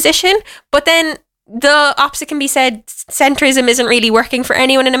centrist position. But then the opposite can be said. Centrism isn't really working for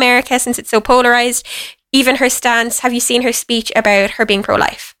anyone in America since it's so polarized. Even her stance, have you seen her speech about her being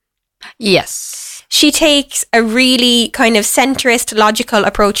pro-life? Yes. She takes a really kind of centrist, logical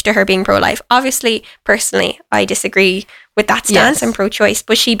approach to her being pro-life. Obviously, personally, I disagree with that stance. Yes. I'm pro-choice,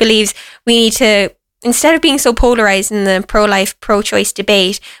 but she believes we need to, instead of being so polarized in the pro-life, pro-choice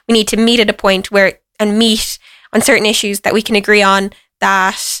debate, we need to meet at a point where, and meet on certain issues that we can agree on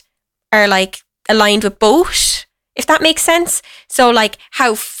that are like aligned with both, if that makes sense. So like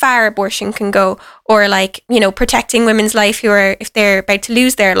how far abortion can go, or like, you know, protecting women's life who are, if they're about to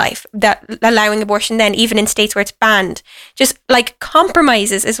lose their life, that allowing abortion then even in states where it's banned. Just like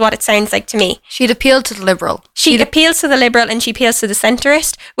compromises is what it sounds like to me. She'd appeal to the liberal. She appeals to the liberal and she appeals to the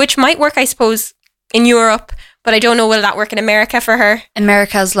centrist, which might work, I suppose, in Europe, but I don't know, will that work in America for her?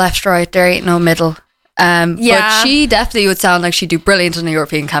 America's left, right, there ain't no middle. But she definitely would sound like she'd do brilliant in a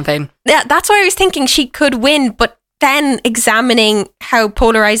European campaign. Yeah, that's why I was thinking she could win, but then examining how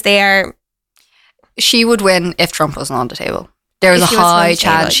polarized they are. She would win if Trump wasn't on the table. There was a high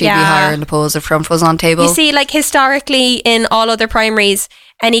chance she'd be higher in the polls if Trump was on the table. You see, like historically in all other primaries,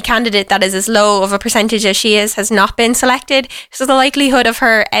 any candidate that is as low of a percentage as she is has not been selected. So the likelihood of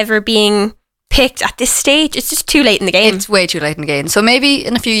her ever being picked at this stage, it's just too late in the game. It's way too late in the game. So maybe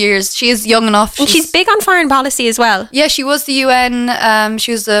in a few years, she is young enough. And she's big on foreign policy as well. Yeah, she was the UN,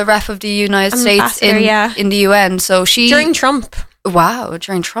 she was the rep of the United States in the UN. So she... During Trump. Wow,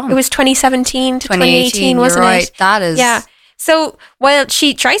 during Trump. It was 2017 to 2018, wasn't you're it? Right, that is... Yeah. So while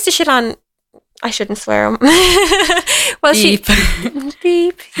she tries to shit on... I shouldn't swear. Well, Beep.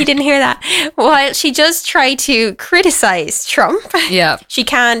 Beep. You didn't hear that. While she does try to criticize Trump, yeah, she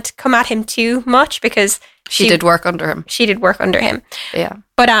can't come at him too much because she did work under him. She did work under him. Yeah.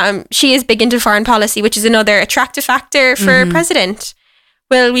 But she is big into foreign policy, which is another attractive factor for president.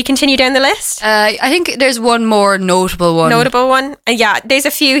 Will we continue down the list? I think there's one more notable one. Yeah, there's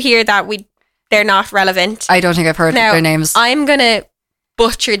a few here that they're not relevant. I don't think I've heard their names. I'm going to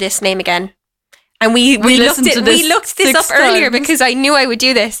butcher this name again. And we looked this up earlier because I knew I would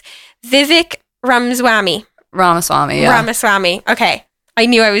do this. Vivek Ramaswamy. Ramaswamy. Okay. I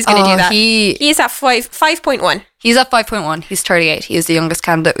knew I was going to do that. He is at 5.1. He's at 5.1. He's 38. He is the youngest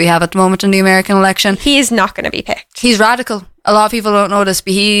candidate we have at the moment in the American election. He is not going to be picked. He's radical. A lot of people don't know this,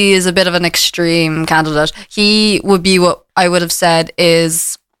 but he is a bit of an extreme candidate. He would be what I would have said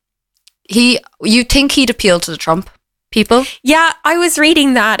is you think he'd appeal to the Trump people? Yeah, I was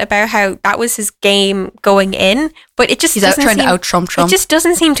reading that about how that was his game going in, but it just he's trying to out Trump. It just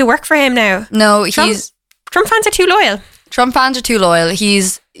doesn't seem to work for him now. No, Trump fans are too loyal. Trump fans are too loyal.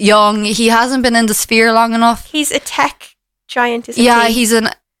 He's young. He hasn't been in the sphere long enough. He's a tech giant, isn't he? Yeah, he's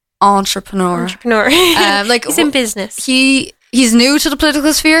an entrepreneur. He's in business. He's new to the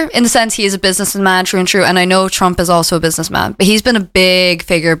political sphere in the sense he is a businessman true and true, and I know Trump is also a businessman, but he's been a big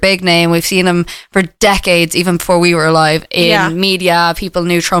figure, big name. We've seen him for decades, even before we were alive, in media. People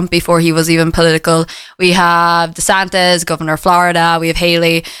knew Trump before he was even political. We have DeSantis, governor of Florida. We have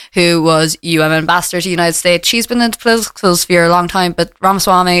Haley, who was UN ambassador to the United States. She's been in the political sphere a long time, but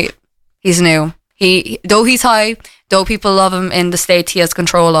Ramaswamy, he's new. Though he's high, though people love him in the state he has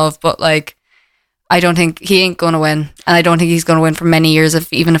control of, but like, I don't think he ain't going to win. And I don't think he's going to win for many years,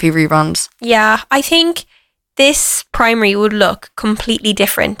 even if he reruns. Yeah, I think this primary would look completely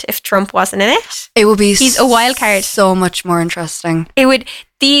different if Trump wasn't in it. It would be... He's a wild card. So much more interesting. It would...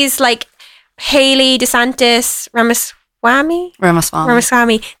 These like Haley, DeSantis, Ramaswamy,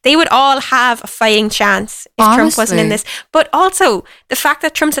 they would all have a fighting chance if Trump wasn't in this. But also, the fact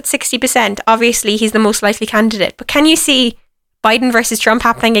that Trump's at 60%, obviously he's the most likely candidate. But can you see Biden versus Trump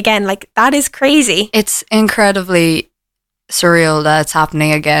happening again? Like, that is crazy. It's incredibly surreal that it's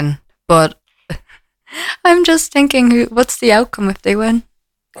happening again. But I'm just thinking, what's the outcome if they win?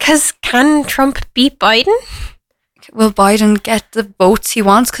 Because can Trump beat Biden? Will Biden get the votes he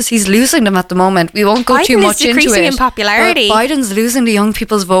wants? Because he's losing them at the moment. We won't go Biden too much is into decreasing it. in popularity. But Biden's losing the young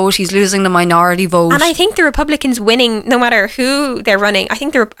people's vote. He's losing the minority vote. And I think the Republicans winning, no matter who they're running, I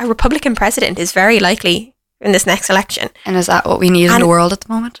think a Republican president is very likely in this next election. And is that what we need in the world at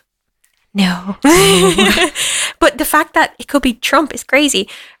the moment? No. But the fact that it could be Trump is crazy.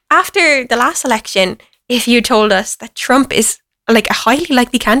 After the last election, if you told us that Trump is like a highly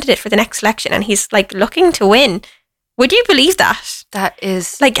likely candidate for the next election and he's like looking to win, would you believe that? That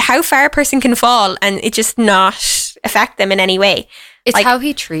is... like how far a person can fall and it just not affect them in any way. It's like, how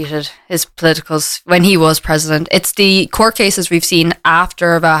he treated his politicals when he was president. It's the court cases we've seen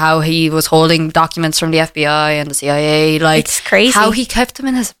after about how he was holding documents from the FBI and the CIA. Like, it's crazy. How he kept them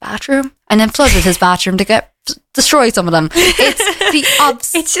in his bathroom and then flooded his bathroom to destroy some of them.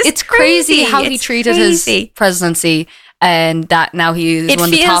 It's crazy how he treated his presidency, and that now he's one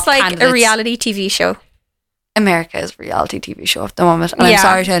of the top like candidates. A reality TV show. America is a reality TV show at the moment. And I'm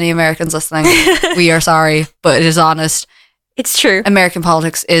sorry to any Americans listening. We are sorry, but it is honest. It's true. American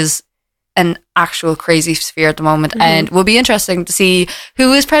politics is an actual crazy sphere at the moment, and will be interesting to see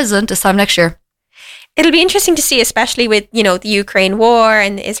who is president this time next year. It'll be interesting to see, especially with, you know, the Ukraine war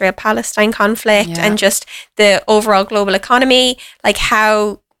and the Israel-Palestine conflict and just the overall global economy, like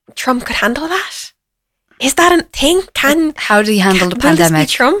how Trump could handle that. Is that a thing? How did he handle the will pandemic?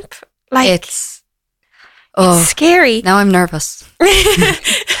 This be Trump? Like, it's scary. Now I'm nervous.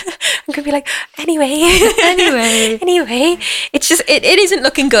 I'm gonna be like, anyway. It's just it isn't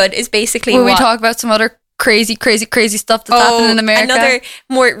looking good. Is basically Will we talk about some other crazy stuff that's happening in America? Another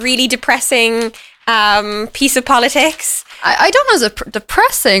more really depressing piece of politics. I don't know if it's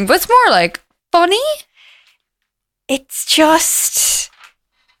depressing, but it's more like funny. It's just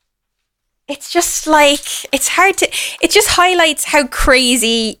like, it's hard to, it just highlights how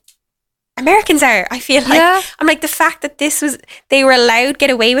crazy Americans are. I feel like I'm like, the fact that they were allowed to get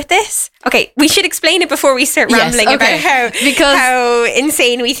away with this. Okay, we should explain it before we start rambling about how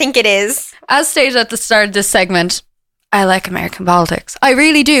insane we think it is. As stated at the start of this segment, I like American politics. I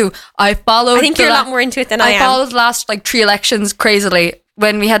really do. I think you're a lot more into it than I am. I followed the last 3 elections crazily.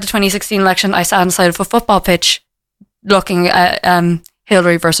 When we had the 2016 election, I sat on the side of a football pitch looking at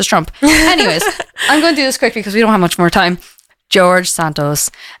Hillary versus Trump. Anyways, I'm going to do this quickly because we don't have much more time. George Santos,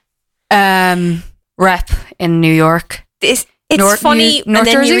 rep in New York. It's funny, and then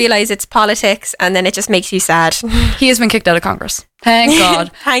Jersey? You realise it's politics, and then it just makes you sad. He has been kicked out of Congress. Thank God.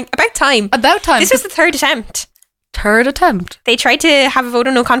 About time. This was the third attempt. They tried to have a vote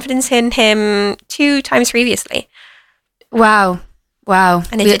of no confidence in him 2 times previously. Wow.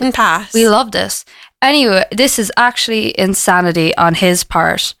 And it didn't pass. We love this. Anyway, this is actually insanity on his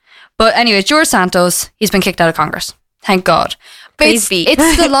part. But anyway, George Santos, he's been kicked out of Congress. Thank God. It's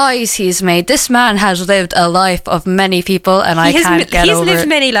the lies he's made. This man has lived a life of many people, and I can't get over it. He's lived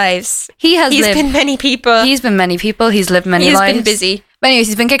many lives. He's been many people. He's been many people. He's lived many lives. He's been busy. But anyways,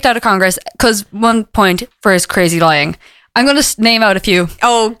 he's been kicked out of Congress because one point for his crazy lying. I'm going to name out a few.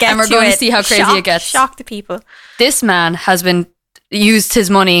 Oh, and we're going to see how crazy it gets. Shock the people. This man has used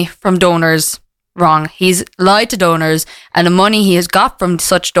his money from donors wrong. He's lied to donors, and the money he has got from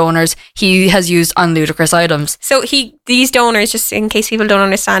such donors he has used on ludicrous items. So these donors, just in case people don't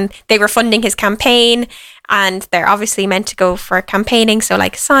understand, they were funding his campaign, and they're obviously meant to go for campaigning, so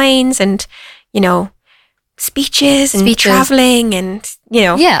like signs and, you know, speeches and traveling and, you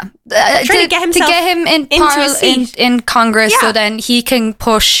know, trying to get him in Congress, so then he can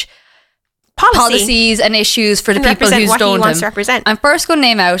push policies and issues for the people who's doned him. I'm first going to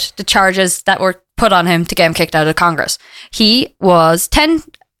name out the charges that were put on him to get him kicked out of Congress. He was 10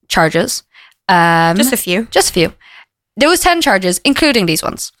 charges. Just a few. There was 10 charges, including these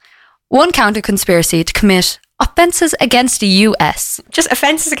ones. 1 count of conspiracy to commit offences against the US. Just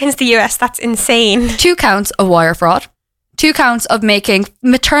offences against the US, that's insane. 2 counts of wire fraud. 2 counts of making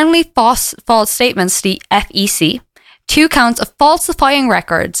maternally false statements to the FEC. 2 counts of falsifying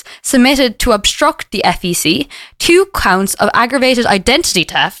records submitted to obstruct the FEC, 2 counts of aggravated identity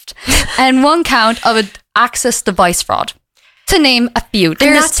theft, and 1 count of access device fraud. To name a few.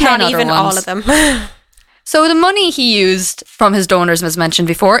 There's 10 not even ones. All of them. So the money he used from his donors, as mentioned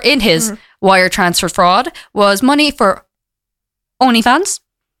before, in his wire transfer fraud was money for OnlyFans.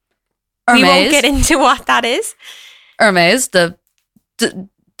 We won't get into what that is. Hermes, the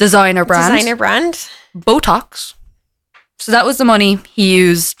designer brand. Botox. So that was the money he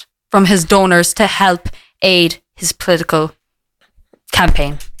used from his donors to help aid his political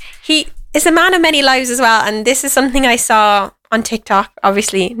campaign. is a man of many lives as well. And this is something I saw on TikTok.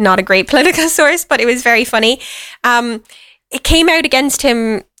 Obviously not a great political source, but it was very funny. It came out against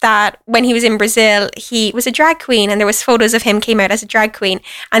him that when he was in Brazil, he was a drag queen, and there was photos of him came out as a drag queen,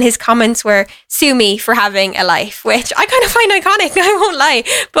 and his comments were, "Sue me for having a life," which I kind of find iconic, I won't lie.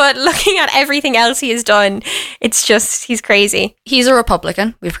 But looking at everything else he has done, it's just, he's crazy. He's a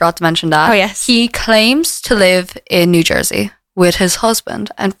Republican. We forgot to mention that. Oh, yes. He claims to live in New Jersey with his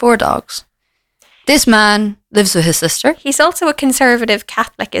husband and 4 dogs. This man lives with his sister. He's also a conservative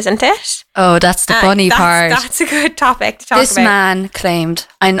Catholic, isn't it? Oh, that's the funny part. That's a good topic to talk This about. man claimed,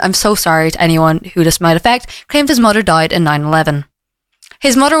 and I'm so sorry to anyone who this might affect, claimed his mother died in 9/11.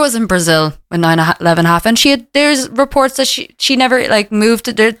 His mother was in Brazil when 9/11 happened. There's reports that she never moved.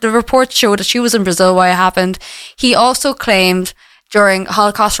 The reports show that she was in Brazil while it happened. He also claimed during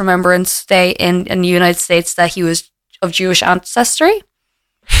Holocaust Remembrance Day in the United States that he was of Jewish ancestry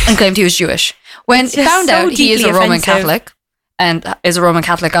and claimed he was Jewish. When found out he is a Roman Catholic and is a Roman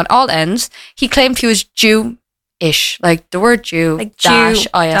Catholic on all ends, he claimed he was Jew-ish, like the word Jew, dash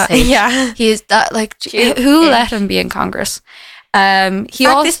ISH. Yeah. He is that who let him be in Congress?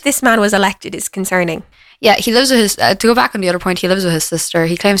 This man was elected is concerning. Yeah, he lives with his. To go back on the other point, he lives with his sister.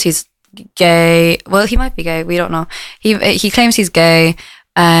 He claims he's gay. Well, he might be gay. We don't know. He claims he's gay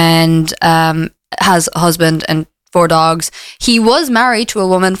and has a husband and 4 dogs. He was married to a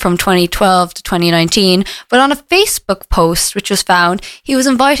woman from 2012 to 2019, but on a Facebook post which was found, he was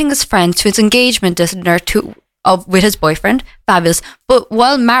inviting his friend to his engagement dinner with his boyfriend. Fabulous. But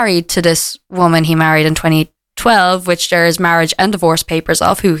while married to this woman he married in 2012, which there is marriage and divorce papers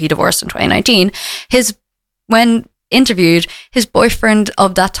of, who he divorced in 2019, when interviewed, his boyfriend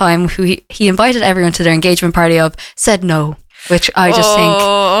of that time, who he invited everyone to their engagement party of, said no, which I just think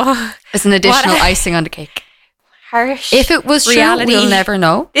is an additional icing on the cake. Harsh. If it was reality. True, we'll never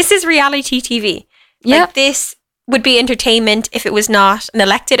know. This is reality TV. Yeah. This would be entertainment if it was not an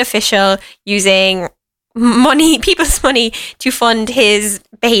elected official using people's money to fund his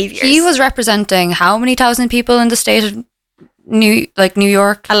behaviours. He was representing how many thousand people in the state of New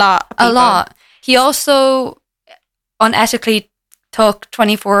York? A lot. A lot. He also unethically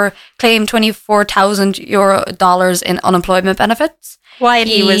claimed $24,000 in unemployment benefits. While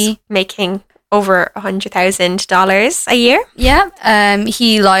he was making over $100,000 a year. Yeah.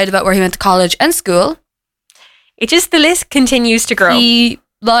 He lied about where he went to college and school. The list continues to grow. He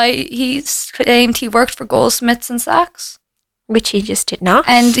claimed he worked for Goldsmiths and Sachs, which he just did not.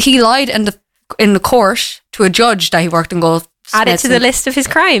 And he lied in the court to a judge that he worked in Goldsmiths. Added to the list of his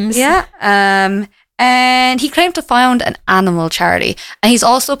crimes. Yeah. And he claimed to found an animal charity. And he's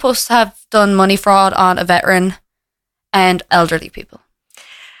also supposed to have done money fraud on a veteran and elderly people.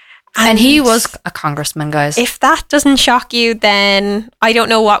 And he was a congressman, guys. If that doesn't shock you, then I don't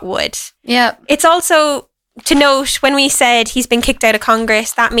know what would. Yeah. It's also to note, when we said he's been kicked out of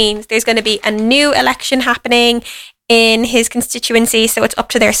Congress, that means there's going to be a new election happening in his constituency. So it's up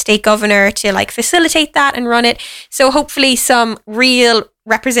to their state governor to facilitate that and run it. So hopefully some real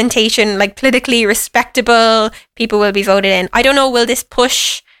representation, politically respectable people will be voted in. I don't know, will this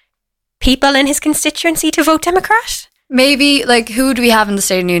push people in his constituency to vote Democrat? Maybe, who do we have in the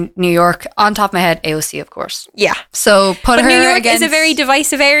state of New York? On top of my head, AOC, of course. Yeah. So put her New York against... is a very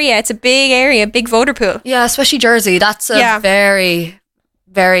divisive area. It's a big area, big voter pool. Yeah, especially Jersey. That's a very,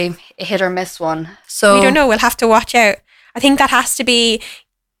 very hit or miss one. So we don't know. We'll have to watch out. I think that has to be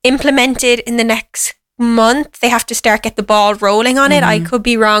implemented in the next month. They have to get the ball rolling on it. I could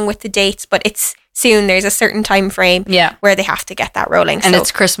be wrong with the dates, but it's soon. There's a certain time frame where they have to get that rolling. And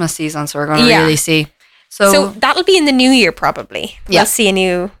it's Christmas season, so we're going to really see. So that'll be in the new year, probably. Yeah. We'll see a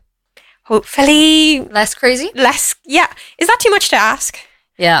new, hopefully... Less crazy? Yeah. Is that too much to ask?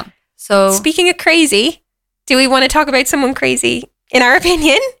 Yeah. So... Speaking of crazy, do we want to talk about someone crazy, in our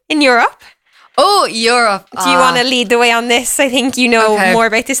opinion, in Europe? Oh, Europe. Do you want to lead the way on this? I think you know more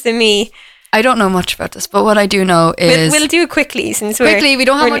about this than me. I don't know much about this, but what I do know is... We'll do it quickly, since we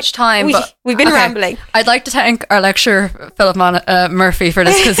don't have much time. We've been rambling. I'd like to thank our lecturer, Philip Murphy, for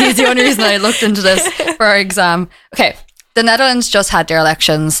this, because he's the only reason I looked into this for our exam. Okay, the Netherlands just had their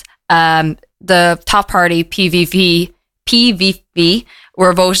elections. The top party, PVV,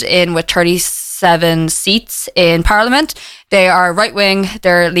 were voted in with 37 seats in Parliament. They are right-wing.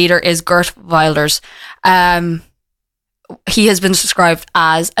 Their leader is Geert Wilders. He has been described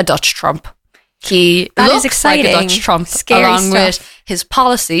as a Dutch Trump. He looks exciting. like a Dutch Trump, Scary along stuff. with his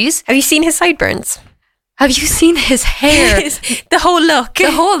policies. Have you seen his sideburns? Have you seen his hair? The whole look. The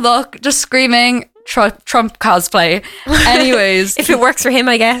whole look, just screaming Trump cosplay. Anyways. If it works for him,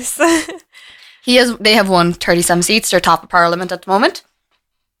 I guess. They have won 37 seats. They're top of Parliament at the moment.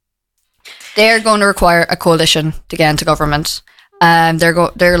 They're going to require a coalition to get into government.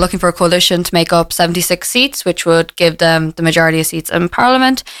 They're looking for a coalition to make up 76 seats, which would give them the majority of seats in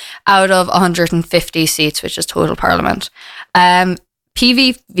Parliament out of 150 seats, which is total Parliament.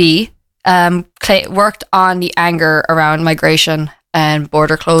 PVV worked on the anger around migration and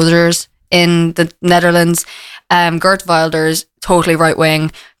border closures in the Netherlands. Geert Wilders, totally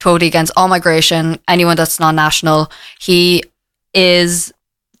right-wing, totally against all migration, anyone that's non-national. He is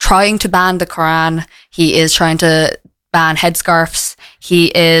trying to ban the Quran. He is trying to ban headscarves. He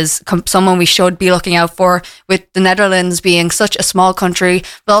is someone we should be looking out for, with the Netherlands being such a small country,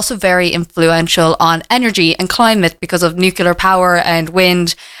 but also very influential on energy and climate because of nuclear power and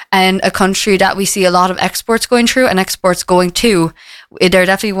wind, and a country that we see a lot of exports going through and exports going to. They're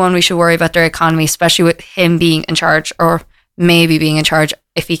definitely one we should worry about their economy, especially with him being in charge, or maybe being in charge.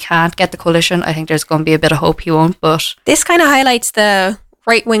 If he can't get the coalition, I think there's going to be a bit of hope he won't, but... This kind of highlights the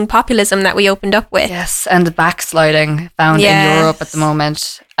right-wing populism that we opened up with. Yes, and the backsliding found in Europe at the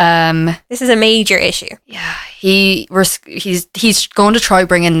moment. This is a major issue. Yeah, he's going to try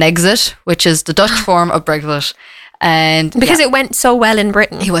bring in Nexit, which is the Dutch form of Brexit. And because it went so well in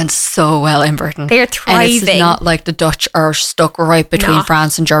Britain. It went so well in Britain. They're thriving. And it's not like the Dutch are stuck right between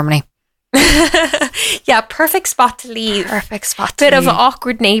France and Germany. Yeah, perfect spot to leave. Bit of an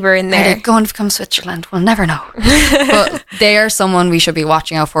awkward neighbour in there. Are they going to become Switzerland? We'll never know. But they are someone we should be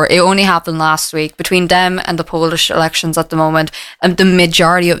watching out for. It only happened last week. Between them and the Polish elections at the moment, the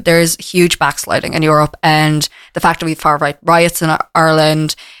majority of there's huge backsliding in Europe, and the fact that we've far right riots in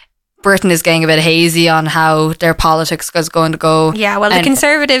Ireland. Britain is getting a bit hazy on how their politics is going to go. Yeah, well, the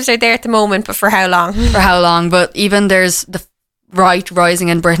Conservatives are there at the moment, but for how long? But even there's the right rising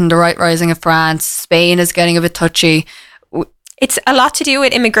in Britain, the right rising in France. Spain is getting a bit touchy. It's a lot to do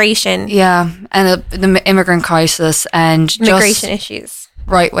with immigration. Yeah, and the immigrant crisis and immigration issues.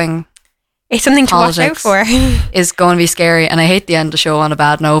 Right wing. It's something to watch out for. Is going to be scary, and I hate to end the show on a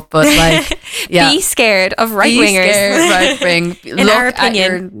bad note, but be scared of right wingers. Right wing. In our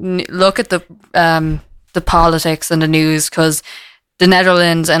opinion, look at the politics and the news, because the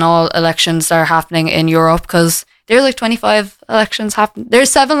Netherlands and all elections that are happening in Europe, because there's like 25 elections happen. There's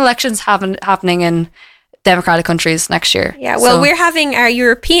 7 elections happening in democratic countries next year. Yeah, well, we're having our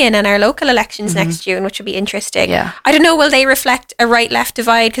European and our local elections next June, which will be interesting. Yeah. I don't know, will they reflect a right-left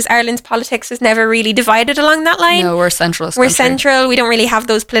divide? Because Ireland's politics was never really divided along that line. No, we're centralist. We're central. We don't really have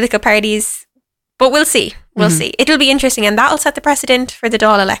those political parties. But we'll see. We'll see. It'll be interesting, and that'll set the precedent for the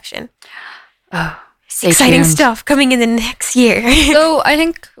Dáil election. Oh, exciting stuff coming in the next year. So I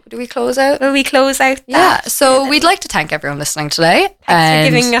think, do we close out? Will we close out? Yeah. So we'd like to thank everyone listening today. Thanks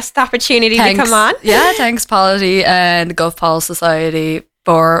for giving us the opportunity to come on. Yeah, thanks Polity and GovPol Society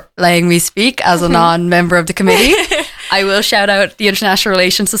for letting me speak as a non-member of the committee. I will shout out the International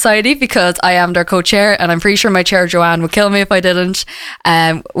Relations Society because I am their co-chair, and I'm pretty sure my chair Joanne would kill me if I didn't.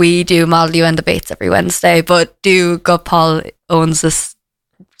 We do Model UN debates every Wednesday, but GovPol owns this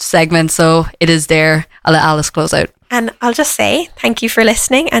segment, so it is there. I'll let Alice close out. And I'll just say thank you for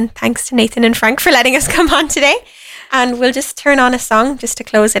listening, and thanks to Nathan and Frank for letting us come on today. And we'll just turn on a song just to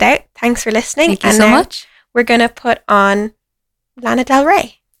close it out. Thanks for listening. Thank you so much. We're going to put on Lana Del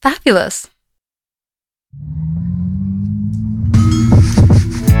Rey. Fabulous.